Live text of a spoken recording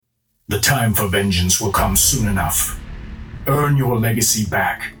The time for vengeance will come soon enough. Earn your legacy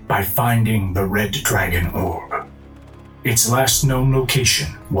back by finding the Red Dragon Orb. Its last known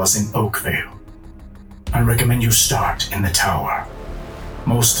location was in Oakvale. I recommend you start in the tower.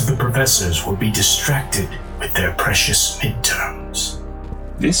 Most of the professors will be distracted with their precious midterms.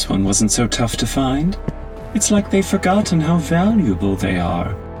 This one wasn't so tough to find. It's like they've forgotten how valuable they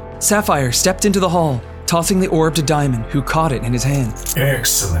are. Sapphire stepped into the hall, tossing the orb to Diamond, who caught it in his hand.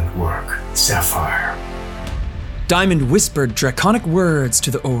 Excellent work, Sapphire. Diamond whispered draconic words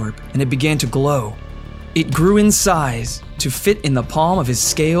to the orb, and it began to glow. It grew in size to fit in the palm of his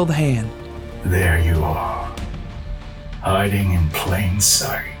scaled hand. There you are, hiding in plain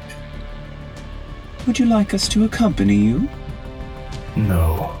sight. Would you like us to accompany you?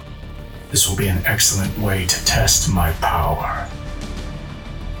 No. This will be an excellent way to test my power.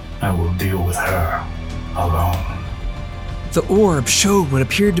 I will deal with her alone. The orb showed what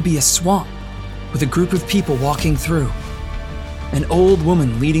appeared to be a swamp, with a group of people walking through. An old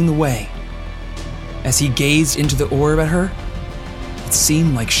woman leading the way. As he gazed into the orb at her, it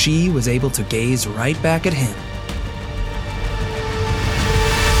seemed like she was able to gaze right back at him.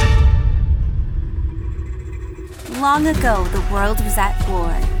 Long ago, the world was at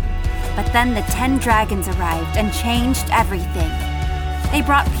war. But then the 10 dragons arrived and changed everything. They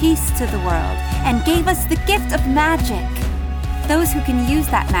brought peace to the world and gave us the gift of magic. Those who can use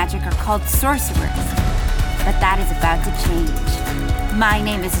that magic are called sorcerers. But that is about to change. My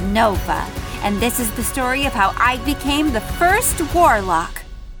name is Nova, and this is the story of how I became the first warlock.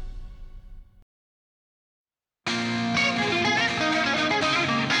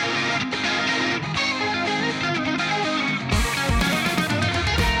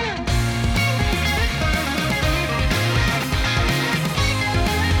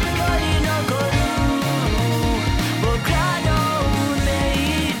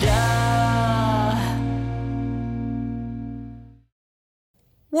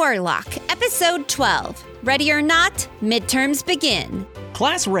 Warlock, Episode 12. Ready or not, midterms begin.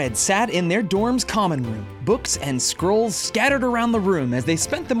 Class Red sat in their dorm's common room, books and scrolls scattered around the room as they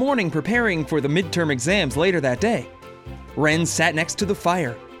spent the morning preparing for the midterm exams later that day. Ren sat next to the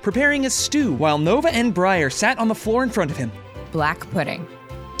fire, preparing a stew, while Nova and Briar sat on the floor in front of him. Black pudding.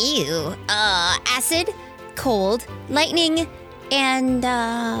 Ew, acid, cold, lightning,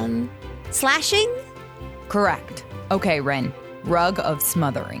 and, slashing? Correct. Okay, Ren. Rug of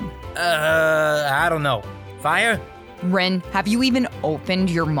smothering. I don't know. Fire? Ren, have you even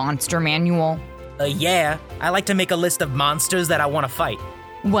opened your monster manual? Yeah. I like to make a list of monsters that I want to fight.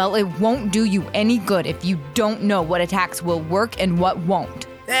 Well, it won't do you any good if you don't know what attacks will work and what won't.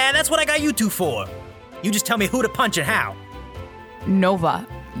 That's what I got you two for. You just tell me who to punch and how. Nova,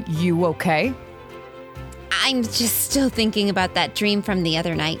 you okay? I'm just still thinking about that dream from the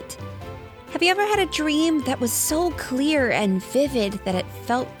other night. Have you ever had a dream that was so clear and vivid that it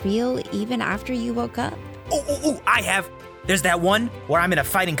felt real even after you woke up? Oh, I have. There's that one where I'm in a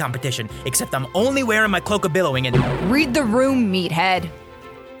fighting competition, except I'm only wearing my cloak of billowing and... Read the room, meathead.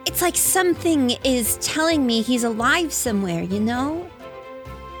 It's like something is telling me he's alive somewhere, you know?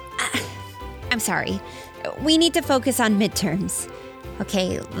 I'm sorry. We need to focus on midterms.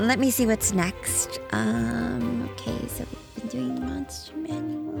 Okay, let me see what's next. Okay, so we've been doing Monster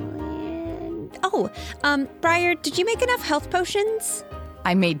Manual and... Briar, did you make enough health potions?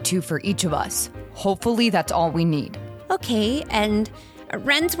 I made 2 for each of us. Hopefully that's all we need. Okay, and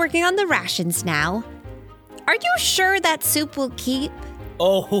Ren's working on the rations now. Are you sure that soup will keep?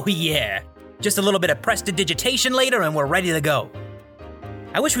 Oh, yeah. Just a little bit of prestidigitation later and we're ready to go.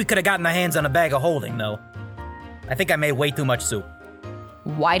 I wish we could have gotten our hands on a bag of holding, though. I think I made way too much soup.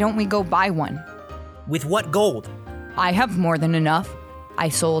 Why don't we go buy one? With what gold? I have more than enough. I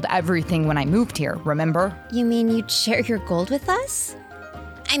sold everything when I moved here, remember? You mean you'd share your gold with us?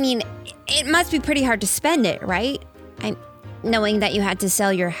 I mean, it must be pretty hard to spend it, right? Knowing that you had to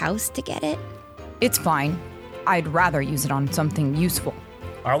sell your house to get it? It's fine. I'd rather use it on something useful.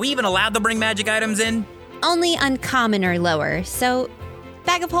 Are we even allowed to bring magic items in? Only uncommon or lower, so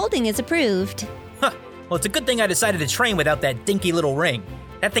bag of holding is approved. Huh. Well, it's a good thing I decided to train without that dinky little ring.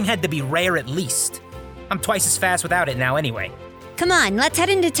 That thing had to be rare at least. I'm twice as fast without it now anyway. Come on, let's head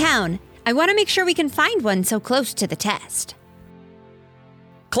into town. I want to make sure we can find one so close to the test.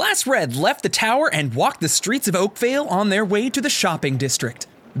 Class Red left the tower and walked the streets of Oakvale on their way to the shopping district.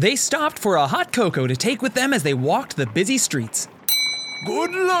 They stopped for a hot cocoa to take with them as they walked the busy streets. Good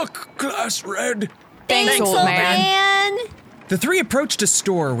luck, Class Red. Thanks, old man. The three approached a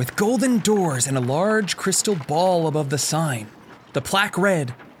store with golden doors and a large crystal ball above the sign. The plaque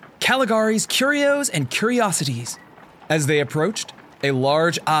read, Caligari's Curios and Curiosities. As they approached, A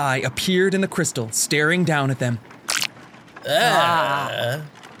large eye appeared in the crystal, staring down at them.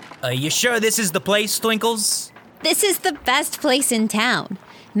 Are you sure this is the place, Twinkles? This is the best place in town.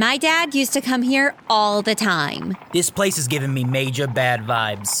 My dad used to come here all the time. This place is giving me major bad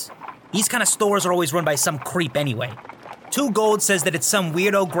vibes. These kind of stores are always run by some creep anyway. 2 Gold says that it's some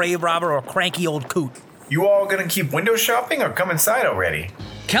weirdo grave robber or cranky old coot. You all gonna keep window shopping or come inside already?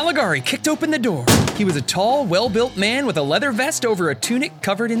 Caligari kicked open the door. He was a tall, well-built man with a leather vest over a tunic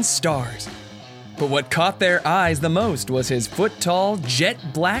covered in stars. But what caught their eyes the most was his foot-tall,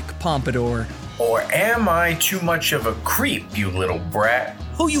 jet-black pompadour. Or am I too much of a creep, you little brat?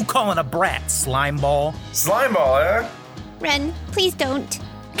 Who you calling a brat, slimeball? Slimeball, eh? Ren, please don't.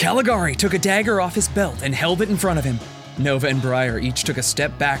 Caligari took a dagger off his belt and held it in front of him. Nova and Briar each took a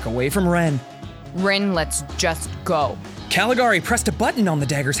step back away from Ren. Ren, let's just go. Caligari pressed a button on the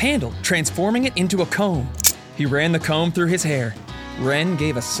dagger's handle, transforming it into a comb. He ran the comb through his hair. Ren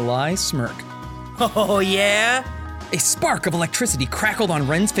gave a sly smirk. Oh, yeah? A spark of electricity crackled on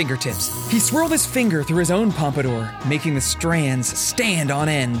Ren's fingertips. He swirled his finger through his own pompadour, making the strands stand on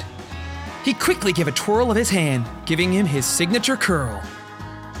end. He quickly gave a twirl of his hand, giving him his signature curl.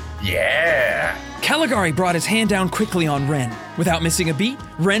 Yeah! Caligari brought his hand down quickly on Ren. Without missing a beat,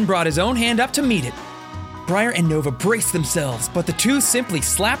 Ren brought his own hand up to meet it. Briar and Nova braced themselves, but the two simply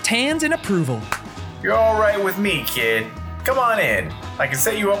slapped hands in approval. You're all right with me, kid. Come on in. I can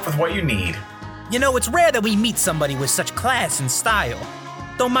set you up with what you need. You know, it's rare that we meet somebody with such class and style.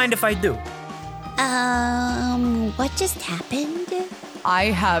 Don't mind if I do. What just happened? I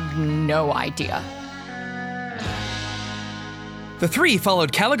have no idea. The 3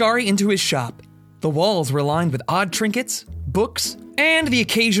 followed Caligari into his shop. The walls were lined with odd trinkets, books, and the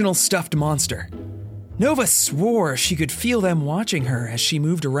occasional stuffed monster. Nova swore she could feel them watching her as she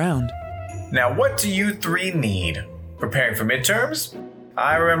moved around. Now, what do you 3 need? Preparing for midterms?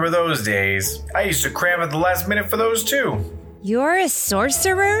 I remember those days. I used to cram at the last minute for those too. You're a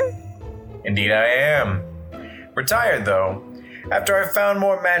sorcerer? Indeed I am. Retired though. After I found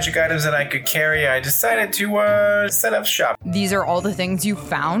more magic items than I could carry, I decided to set up shop. These are all the things you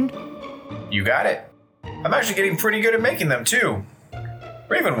found? You got it. I'm actually getting pretty good at making them too.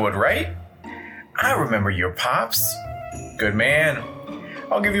 Ravenwood, right? I remember your pops. Good man.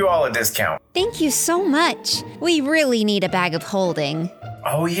 I'll give you all a discount. Thank you so much. We really need a bag of holding.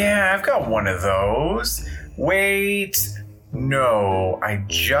 Oh yeah, I've got one of those. Wait. No, I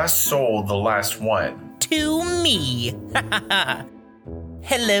just sold the last one. To me.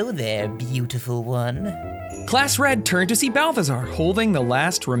 Hello there, beautiful one. Class Red turned to see Balthazar holding the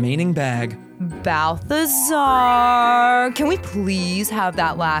last remaining bag. Balthazar, can we please have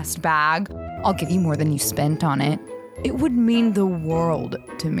that last bag? I'll give you more than you spent on it. It would mean the world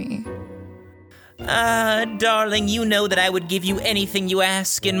to me. Darling, you know that I would give you anything you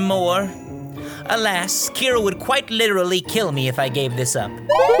ask and more. Alas, Kira would quite literally kill me if I gave this up.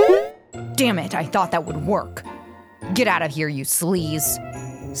 Damn it, I thought that would work. Get out of here, you sleaze.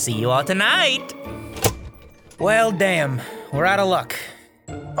 See you all tonight. Well, damn, we're out of luck.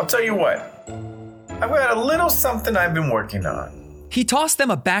 I'll tell you what. I've got a little something I've been working on. He tossed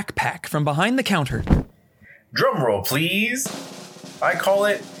them a backpack from behind the counter. Drum roll, please. I call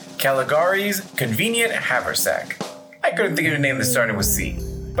it Caligari's Convenient Haversack. I couldn't think of a name that started with C,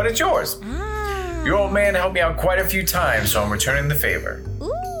 but it's yours. Your old man helped me out quite a few times, so I'm returning the favor.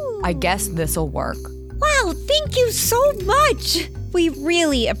 I guess this'll work. Wow, thank you so much. We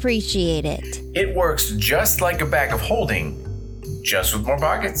really appreciate it. It works just like a bag of holding, just with more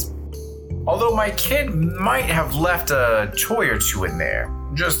pockets. Although my kid might have left a toy or two in there.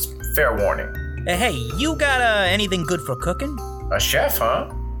 Just fair warning. Hey, you got anything good for cooking? A chef,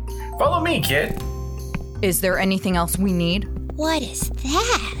 huh? Follow me, kid. Is there anything else we need? What is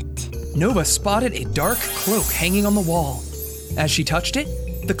that? Nova spotted a dark cloak hanging on the wall. As she touched it,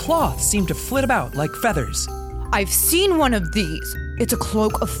 the cloth seemed to flit about like feathers. I've seen one of these. It's a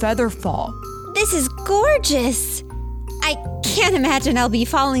cloak of feather fall. This is gorgeous. I can't imagine I'll be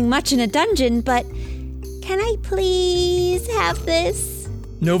falling much in a dungeon, but can I please have this?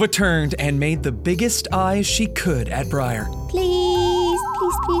 Nova turned and made the biggest eyes she could at Briar. Please,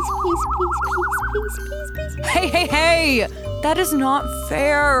 please, please, please, please, please, please, please, please. Hey! That is not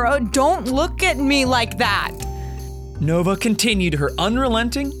fair. Don't look at me like that. Nova continued her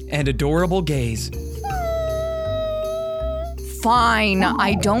unrelenting and adorable gaze. Fine,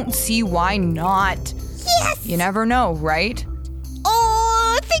 I don't see why not. Yes! You never know, right?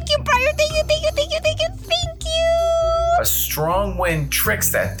 Oh, thank you, Briar. Thank you, thank you, thank you, thank you, thank you. A strong wind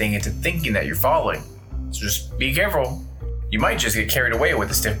tricks that thing into thinking that you're falling. So just be careful. You might just get carried away with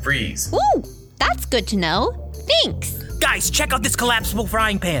a stiff breeze. Ooh, that's good to know. Thanks. Guys, check out this collapsible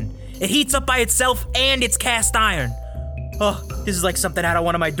frying pan. It heats up by itself and it's cast iron. Oh, this is like something out of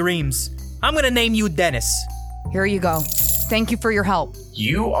one of my dreams. I'm gonna name you Dennis. Here you go. Thank you for your help.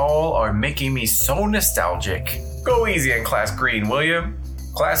 You all are making me so nostalgic. Go easy on Class Green, will you?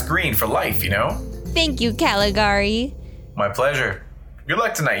 Class Green for life, you know? Thank you, Caligari. My pleasure. Good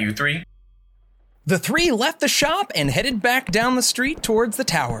luck tonight, you three. The three left the shop and headed back down the street towards the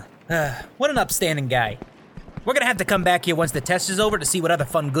tower. What an upstanding guy. We're gonna have to come back here once the test is over to see what other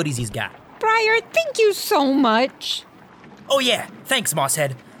fun goodies he's got. Briar, thank you so much. Oh yeah, thanks,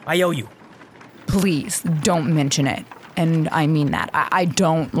 Mosshead. I owe you. Please don't mention it. And I mean that. I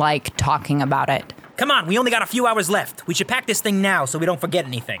don't like talking about it. Come on, we only got a few hours left. We should pack this thing now so we don't forget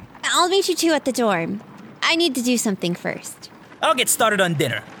anything. I'll meet you two at the dorm. I need to do something first. I'll get started on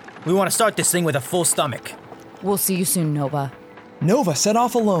dinner. We want to start this thing with a full stomach. We'll see you soon, Nova. Nova set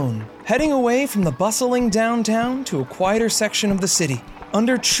off alone, heading away from the bustling downtown to a quieter section of the city.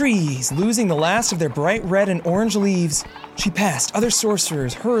 Under trees, losing the last of their bright red and orange leaves, she passed other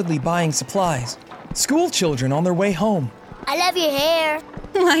sorcerers hurriedly buying supplies. School children on their way home. I love your hair.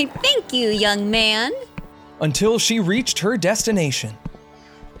 Why, thank you, young man. Until she reached her destination.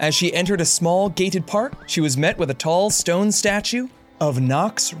 As she entered a small gated park, she was met with a tall stone statue of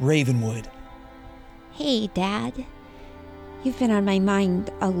Nox Ravenwood. Hey, Dad. You've been on my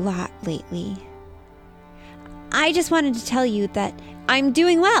mind a lot lately. I just wanted to tell you that I'm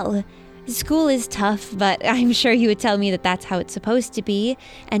doing well. School is tough, but I'm sure you would tell me that that's how it's supposed to be.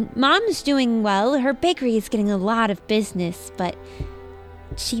 And Mom's doing well. Her bakery is getting a lot of business, but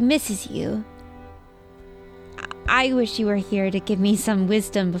she misses you. I wish you were here to give me some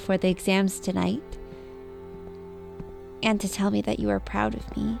wisdom before the exams tonight. And to tell me that you are proud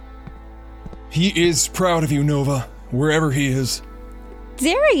of me. He is proud of you, Nova, wherever he is.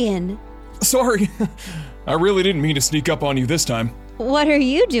 Zarian! Sorry, I really didn't mean to sneak up on you this time. What are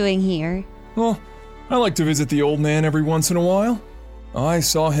you doing here? Well, I like to visit the old man every once in a while. I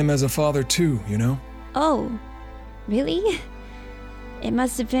saw him as a father too, you know? Oh, really? It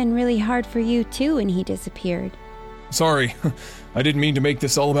must have been really hard for you too when he disappeared. Sorry, I didn't mean to make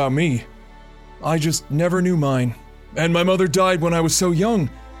this all about me. I just never knew mine. And my mother died when I was so young.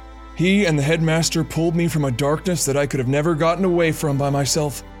 He and the headmaster pulled me from a darkness that I could have never gotten away from by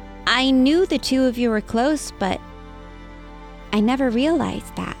myself. I knew the two of you were close, but I never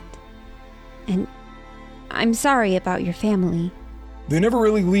realized that. And I'm sorry about your family. They never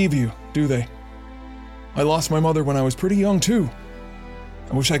really leave you, do they? I lost my mother when I was pretty young too.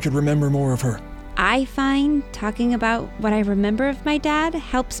 I wish I could remember more of her. I find talking about what I remember of my dad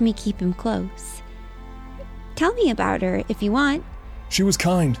helps me keep him close. Tell me about her if you want. She was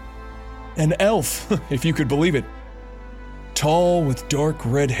kind. An elf, if you could believe it. Tall with dark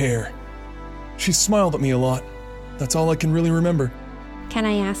red hair. She smiled at me a lot. That's all I can really remember. Can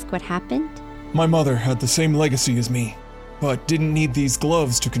I ask what happened? My mother had the same legacy as me, but didn't need these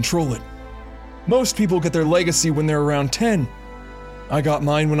gloves to control it. Most people get their legacy when they're around 10. I got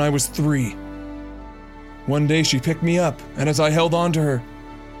mine when I was 3. One day she picked me up, and as I held on to her,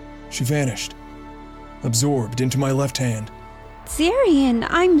 she vanished, absorbed into my left hand. Zarian,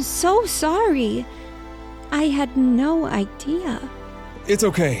 I'm so sorry. I had no idea. It's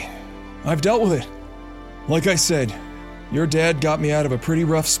okay. I've dealt with it. Like I said, your dad got me out of a pretty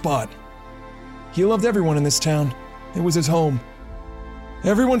rough spot. He loved everyone in this town. It was his home.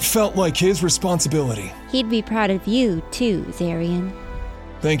 Everyone felt like his responsibility. He'd be proud of you, too, Zarian.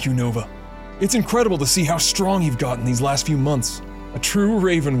 Thank you, Nova. It's incredible to see how strong you've gotten these last few months. A true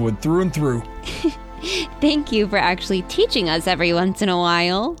Ravenwood through and through. Thank you for actually teaching us every once in a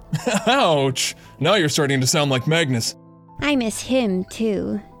while. Ouch! Now you're starting to sound like Magnus. I miss him,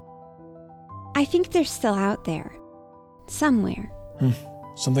 too. I think they're still out there. Somewhere.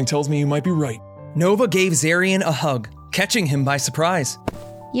 Something tells me you might be right. Nova gave Zarian a hug, catching him by surprise.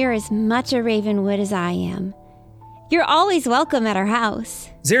 You're as much a Ravenwood as I am. You're always welcome at our house.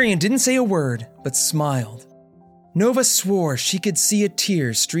 Zarian didn't say a word, but smiled. Nova swore she could see a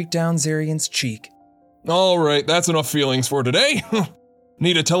tear streak down Zarian's cheek. All right, that's enough feelings for today.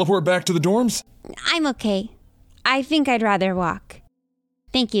 Need to teleport back to the dorms? I'm okay. I think I'd rather walk.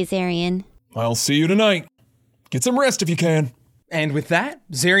 Thank you, Zarian. I'll see you tonight. Get some rest if you can. And with that,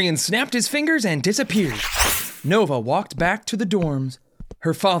 Zarian snapped his fingers and disappeared. Nova walked back to the dorms,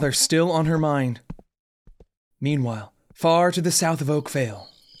 her father still on her mind. Meanwhile, far to the south of Oakvale,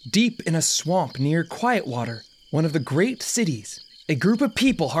 deep in a swamp near Quietwater, one of the great cities, a group of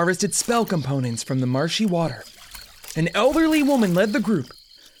people harvested spell components from the marshy water. An elderly woman led the group,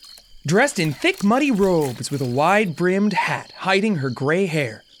 dressed in thick, muddy robes with a wide-brimmed hat hiding her gray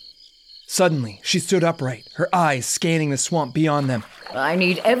hair. Suddenly, she stood upright, her eyes scanning the swamp beyond them. I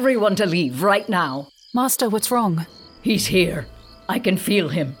need everyone to leave right now. Master, what's wrong? He's here. I can feel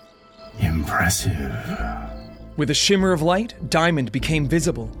him. Impressive. With a shimmer of light, Diamond became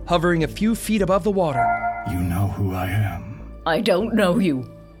visible, hovering a few feet above the water. You know who I am. I don't know you,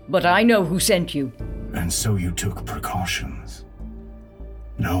 but I know who sent you. And so you took precautions.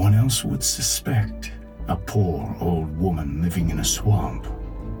 No one else would suspect a poor old woman living in a swamp.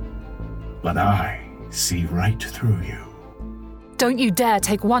 But I see right through you. Don't you dare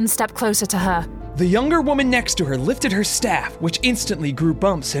take one step closer to her. The younger woman next to her lifted her staff, which instantly grew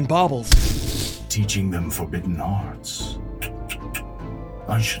bumps and bobbles. Teaching them forbidden arts.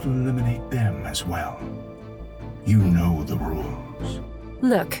 I should eliminate them as well. You know the rules.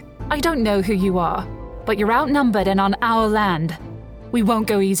 Look, I don't know who you are, but you're outnumbered and on our land. We won't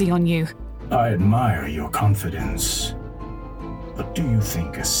go easy on you. I admire your confidence. But do you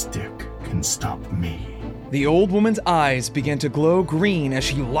think a stick can stop me? The old woman's eyes began to glow green as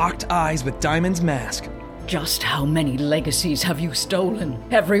she locked eyes with Diamond's mask. Just how many legacies have you stolen?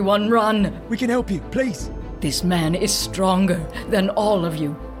 Everyone run! We can help you, please. This man is stronger than all of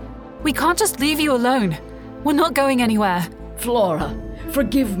you. We can't just leave you alone. We're not going anywhere. Flora,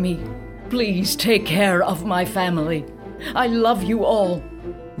 forgive me. Please take care of my family. I love you all.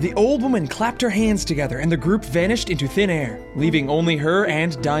 The old woman clapped her hands together and the group vanished into thin air, leaving only her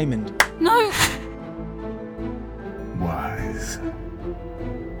and Diamond. No! Wise.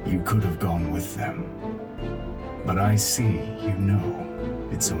 You could have gone with them. But I see you know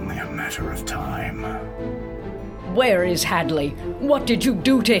it's only a matter of time. Where is Hadley? What did you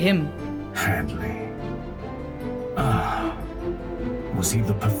do to him? Hadley. Was he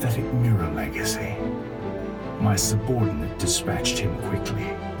the pathetic mirror legacy? My subordinate dispatched him quickly.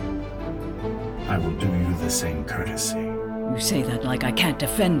 I will do you the same courtesy. You say that like I can't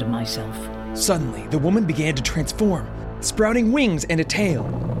defend myself. Suddenly, the woman began to transform, sprouting wings and a tail,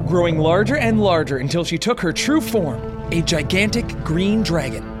 growing larger and larger until she took her true form, a gigantic green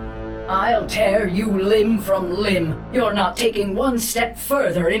dragon. I'll tear you limb from limb. You're not taking one step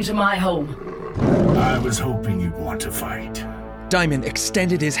further into my home. I was hoping you'd want to fight. Diamond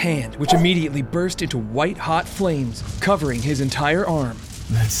extended his hand, which immediately burst into white-hot flames, covering his entire arm.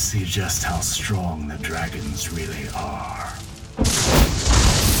 Let's see just how strong the dragons really are.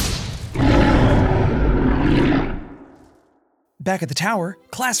 Back at the tower,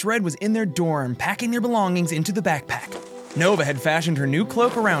 Class Red was in their dorm, packing their belongings into the backpack. Nova had fashioned her new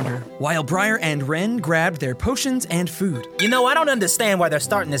cloak around her, while Briar and Ren grabbed their potions and food. You know, I don't understand why they're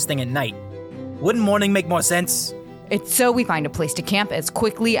starting this thing at night. Wouldn't morning make more sense? It's so we find a place to camp as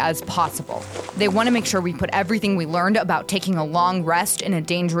quickly as possible. They want to make sure we put everything we learned about taking a long rest in a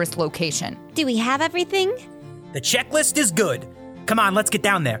dangerous location. Do we have everything? The checklist is good. Come on, let's get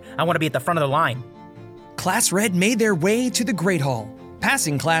down there. I want to be at the front of the line. Class Red made their way to the Great Hall,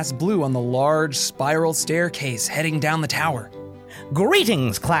 passing Class Blue on the large spiral staircase heading down the tower.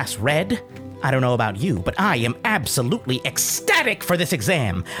 Greetings, Class Red. I don't know about you, but I am absolutely ecstatic for this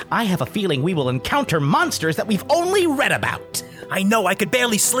exam. I have a feeling we will encounter monsters that we've only read about. I know, I could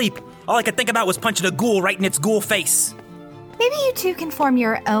barely sleep. All I could think about was punching a ghoul right in its ghoul face. Maybe you two can form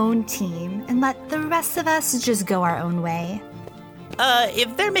your own team and let the rest of us just go our own way.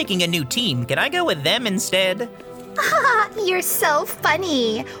 If they're making a new team, can I go with them instead? You're so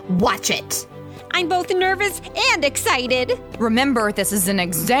funny. Watch it. I'm both nervous and excited. Remember, this is an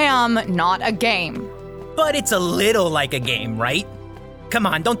exam, not a game. But it's a little like a game, right? Come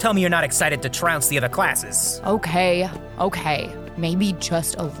on, don't tell me you're not excited to trounce the other classes. Okay. Maybe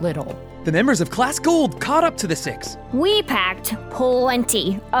just a little. The members of Class Gold caught up to the six. We packed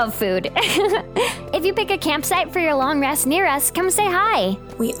plenty of food. If you pick a campsite for your long rest near us, come say hi.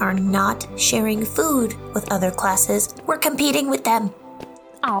 We are not sharing food with other classes. We're competing with them.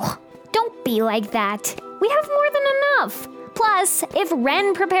 Oh, don't be like that. We have more than enough. Plus, if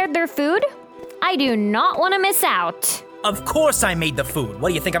Ren prepared their food, I do not want to miss out. Of course I made the food. What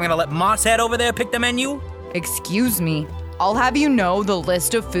do you think, I'm gonna let Mosshead over there pick the menu? Excuse me. I'll have you know the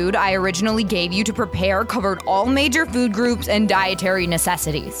list of food I originally gave you to prepare covered all major food groups and dietary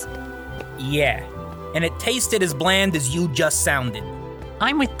necessities. Yeah, and it tasted as bland as you just sounded.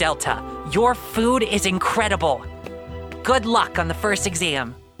 I'm with Delta. Your food is incredible. Good luck on the first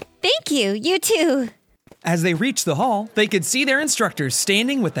exam. Thank you, you too. As they reached the hall, they could see their instructors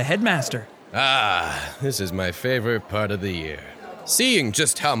standing with the headmaster. This is my favorite part of the year. Seeing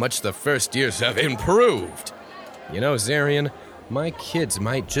just how much the first years have improved. You know, Zarian, my kids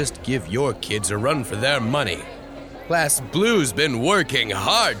might just give your kids a run for their money. Class Blue's been working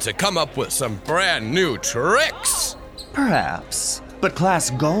hard to come up with some brand new tricks. Perhaps. But Class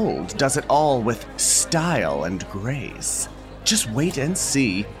Gold does it all with style and grace. Just wait and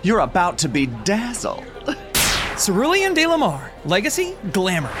see. You're about to be dazzled. Cerulean de Lamar, legacy,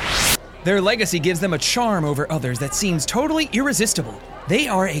 glamour. Their legacy gives them a charm over others that seems totally irresistible. They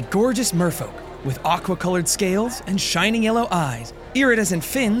are a gorgeous merfolk with aqua-colored scales and shining yellow eyes, iridescent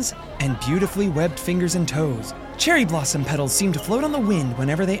fins, and beautifully webbed fingers and toes. Cherry blossom petals seem to float on the wind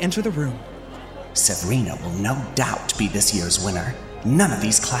whenever they enter the room. Sabrina will no doubt be this year's winner. None of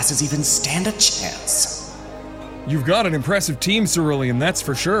these classes even stand a chance. You've got an impressive team, Cerulean, that's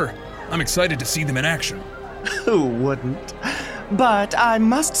for sure. I'm excited to see them in action. Who wouldn't? But I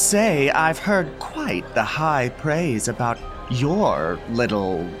must say I've heard quite the high praise about your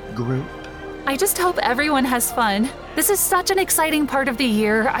little group. I just hope everyone has fun. This is such an exciting part of the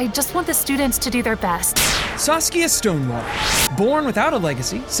year. I just want the students to do their best. Saskia Stonewater. Born without a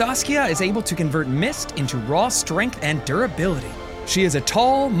legacy, Saskia is able to convert mist into raw strength and durability. She is a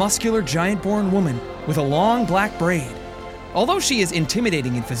tall, muscular, giant-born woman with a long black braid. Although she is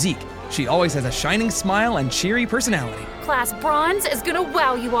intimidating in physique, she always has a shining smile and cheery personality. Class Bronze is gonna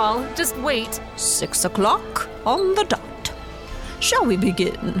wow you all. Just wait. 6 o'clock on the dot. Shall we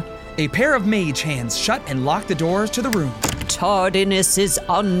begin? A pair of mage hands shut and lock the doors to the room. Tardiness is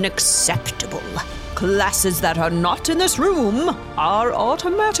unacceptable. Classes that are not in this room are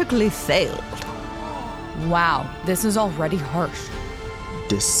automatically failed. Wow, this is already harsh.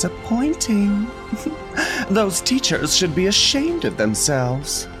 Disappointing. Those teachers should be ashamed of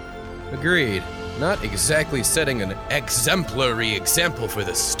themselves. Agreed. Not exactly setting an exemplary example for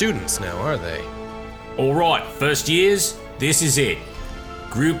the students now, are they? All right, first years, this is it.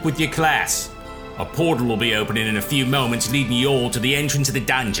 Group with your class. A portal will be opening in a few moments, leading you all to the entrance of the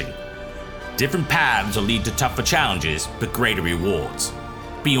dungeon. Different paths will lead to tougher challenges, but greater rewards.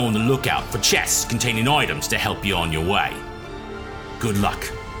 Be on the lookout for chests containing items to help you on your way. Good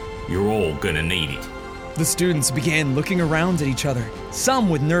luck. You're all gonna need it. The students began looking around at each other, some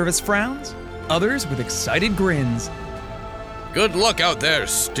with nervous frowns, others with excited grins. Good luck out there,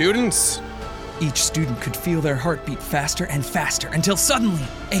 students! Each student could feel their heart beat faster and faster until suddenly,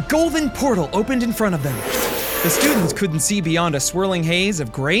 a golden portal opened in front of them. The students couldn't see beyond a swirling haze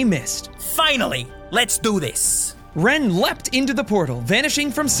of gray mist. Finally, let's do this! Ren leapt into the portal,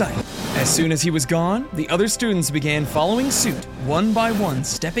 vanishing from sight. As soon as he was gone, the other students began following suit, one by one,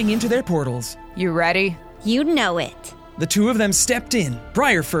 stepping into their portals. You ready? You know it. The two of them stepped in,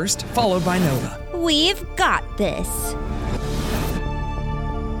 Briar first, followed by Nova. We've got this.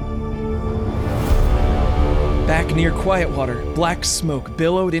 Back near Quietwater, black smoke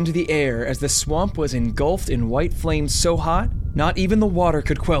billowed into the air as the swamp was engulfed in white flames so hot, not even the water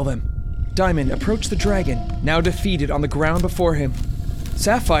could quell them. Diamond approached the dragon, now defeated on the ground before him.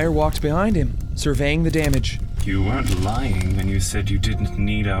 Sapphire walked behind him, surveying the damage. You weren't lying when you said you didn't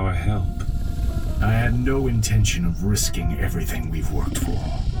need our help. I had no intention of risking everything we've worked for.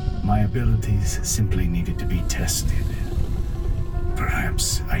 My abilities simply needed to be tested.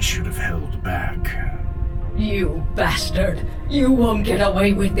 Perhaps I should have held back. You bastard! You won't get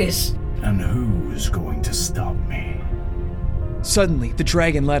away with this! And who's going to stop me? Suddenly, the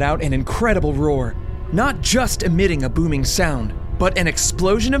dragon let out an incredible roar, not just emitting a booming sound, but an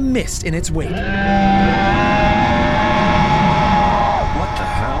explosion of mist in its wake. What the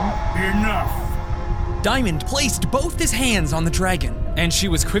hell? Enough! Diamond placed both his hands on the dragon, and she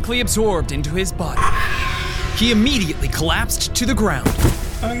was quickly absorbed into his body. He immediately collapsed to the ground.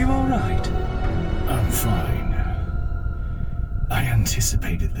 Are you all right? I'm fine. I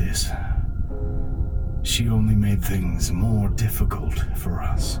anticipated this. She only made things more difficult for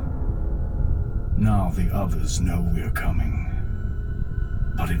us. Now the others know we're coming.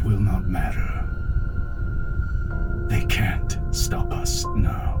 But it will not matter. They can't stop us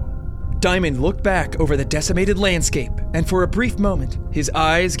now. Diamond looked back over the decimated landscape, and for a brief moment, his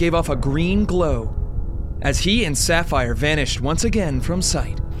eyes gave off a green glow as he and Sapphire vanished once again from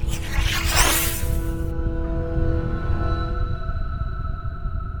sight.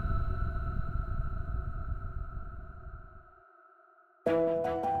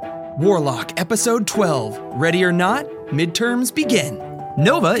 Warlock, Episode 12. Ready or not, midterms begin.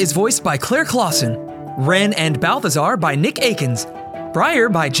 Nova is voiced by Claire Clausen. Ren and Balthazar by Nick Akins. Briar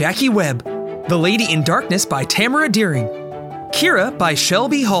by Jackie Webb. The Lady in Darkness by Tamara Deering. Kira by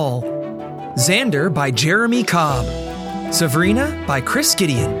Shelby Hall. Xander by Jeremy Cobb. Sabrina by Chris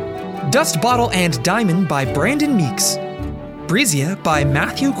Gideon. Dust Bottle and Diamond by Brandon Meeks. Brizia by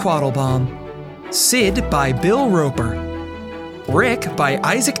Matthew Quattlebaum. Sid by Bill Roper. Rick by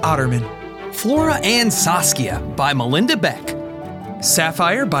Isaac Otterman. Flora and Saskia by Melinda Beck.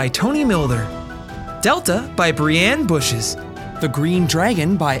 Sapphire by Tony Milder. Delta by Brianne Bushes. The Green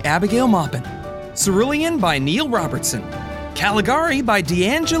Dragon by Abigail Maupin. Cerulean by Neil Robertson. Caligari by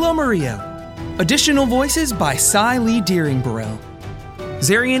D'Angelo Murillo. Additional voices by Cy Lee Deering-Burrell.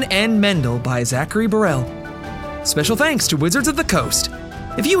 Zarian and Mendel by Zachary Burrell. Special thanks to Wizards of the Coast.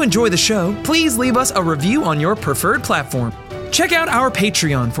 If you enjoy the show, please leave us a review on your preferred platform. Check out our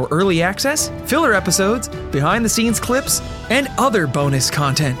Patreon for early access, filler episodes, behind-the-scenes clips, and other bonus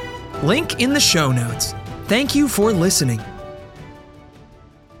content. Link in the show notes. Thank you for listening.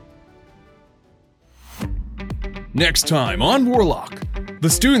 Next time on Warlock, the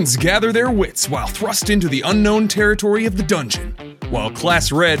students gather their wits while thrust into the unknown territory of the dungeon, while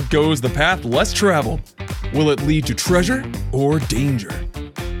Class Red goes the path less traveled. Will it lead to treasure or danger?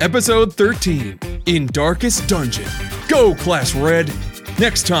 Episode 13, In Darkest Dungeon. Go, Class Red!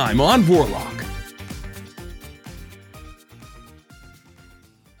 Next time on Warlock.